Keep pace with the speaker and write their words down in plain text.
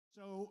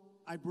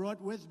I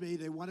brought with me,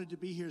 they wanted to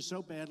be here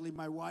so badly,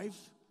 my wife,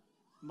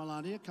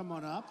 Melania, come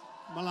on up.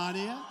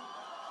 Melania.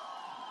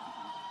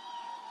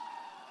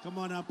 Come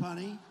on up,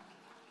 honey.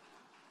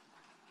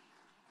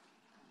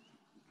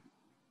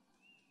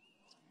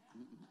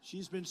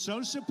 She's been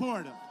so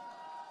supportive.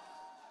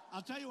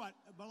 I'll tell you what,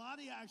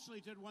 Melania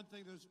actually did one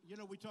thing. You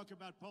know, we talk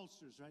about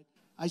pollsters, right?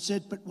 I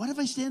said, but what if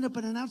I stand up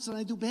and announce that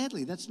I do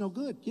badly? That's no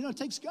good. You know, it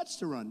takes guts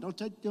to run.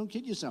 Don't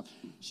kid yourself.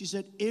 She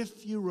said,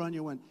 if you run,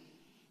 you win.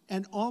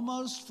 And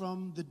almost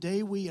from the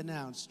day we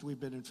announced, we've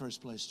been in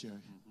first place,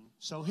 Jerry.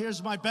 So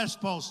here's my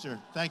best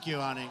pollster. Thank you,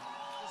 honey.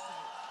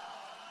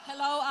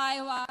 Hello,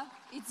 Iowa.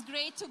 It's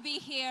great to be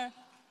here.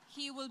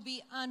 He will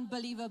be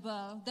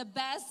unbelievable. The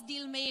best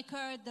deal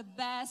maker, the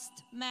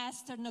best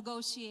master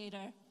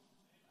negotiator.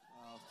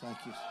 Oh, thank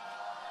you.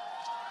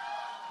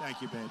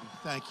 Thank you, baby.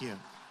 Thank you.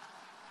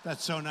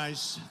 That's so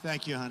nice.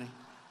 Thank you, honey.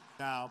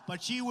 Now,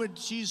 but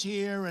she's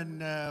here,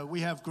 and we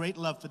have great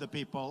love for the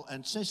people.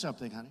 And say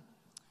something, honey.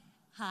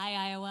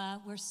 Hi,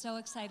 Iowa. We're so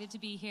excited to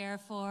be here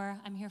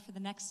I'm here for the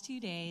next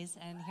 2 days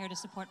and here to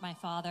support my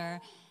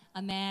father,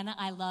 a man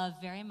I love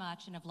very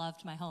much and have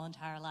loved my whole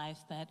entire life,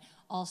 but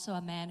also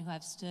a man who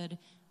I've stood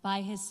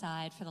by his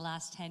side for the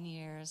last 10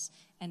 years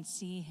and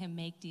see him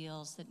make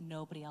deals that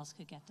nobody else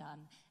could get done.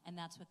 And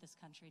that's what this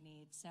country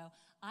needs. So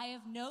I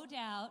have no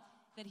doubt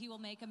that he will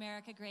make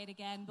America great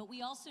again, but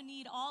we also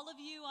need all of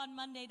you on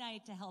Monday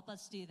night to help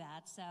us do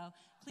that. So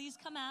please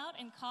come out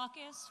and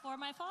caucus for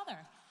my father.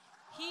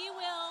 He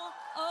will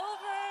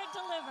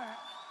over-deliver.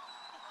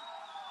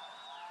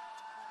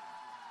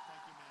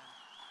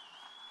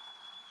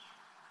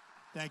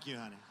 Thank you,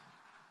 honey.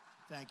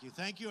 Thank you.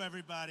 Thank you,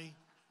 everybody.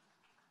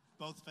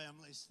 Both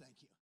families, thank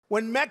you.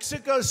 When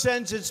Mexico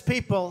sends its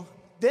people,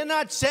 they're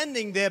not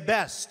sending their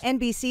best.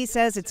 NBC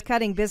says it's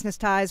cutting business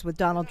ties with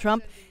Donald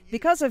Trump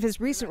because of his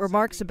recent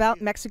remarks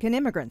about Mexican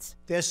immigrants.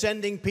 They're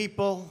sending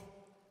people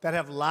that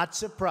have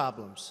lots of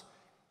problems,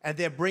 and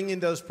they're bringing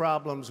those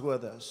problems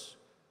with us.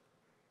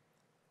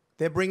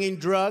 They're bringing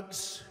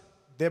drugs,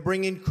 they're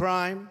bringing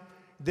crime,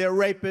 they're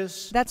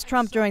rapists. That's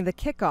Trump during the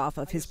kickoff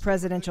of his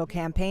presidential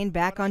campaign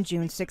back on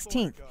June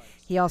 16th.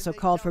 He also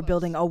called for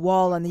building a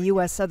wall on the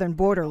U.S. southern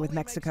border with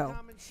Mexico.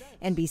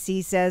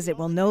 NBC says it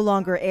will no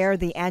longer air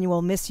the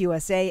annual Miss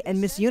USA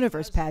and Miss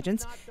Universe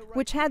pageants,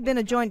 which had been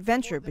a joint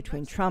venture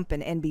between Trump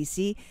and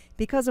NBC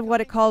because of what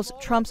it calls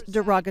Trump's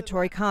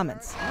derogatory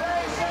comments.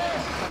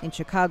 In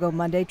Chicago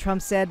Monday,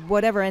 Trump said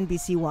whatever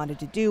NBC wanted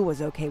to do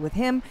was okay with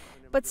him,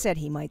 but said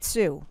he might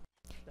sue.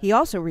 He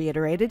also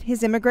reiterated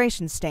his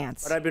immigration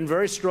stance. But I've been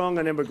very strong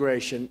on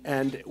immigration,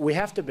 and we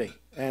have to be.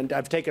 And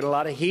I've taken a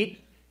lot of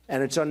heat,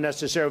 and it's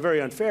unnecessary, very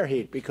unfair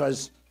heat,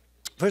 because,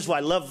 first of all,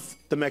 I love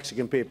the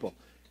Mexican people.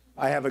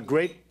 I have a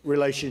great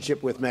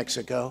relationship with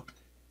Mexico.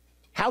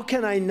 How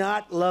can I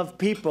not love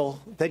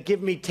people that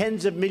give me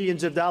tens of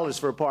millions of dollars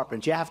for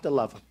apartments? You have to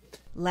love them.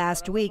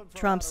 Last week,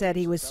 Trump said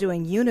he was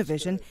suing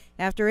Univision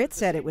after it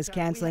said it was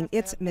canceling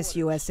its Miss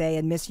USA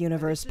and Miss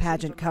Universe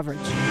pageant coverage.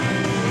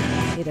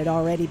 It had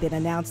already been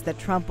announced that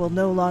Trump will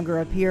no longer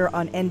appear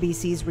on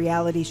NBC's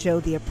reality show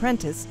The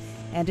Apprentice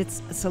and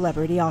its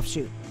celebrity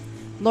offshoot.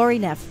 Lori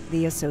Neff,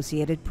 The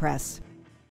Associated Press.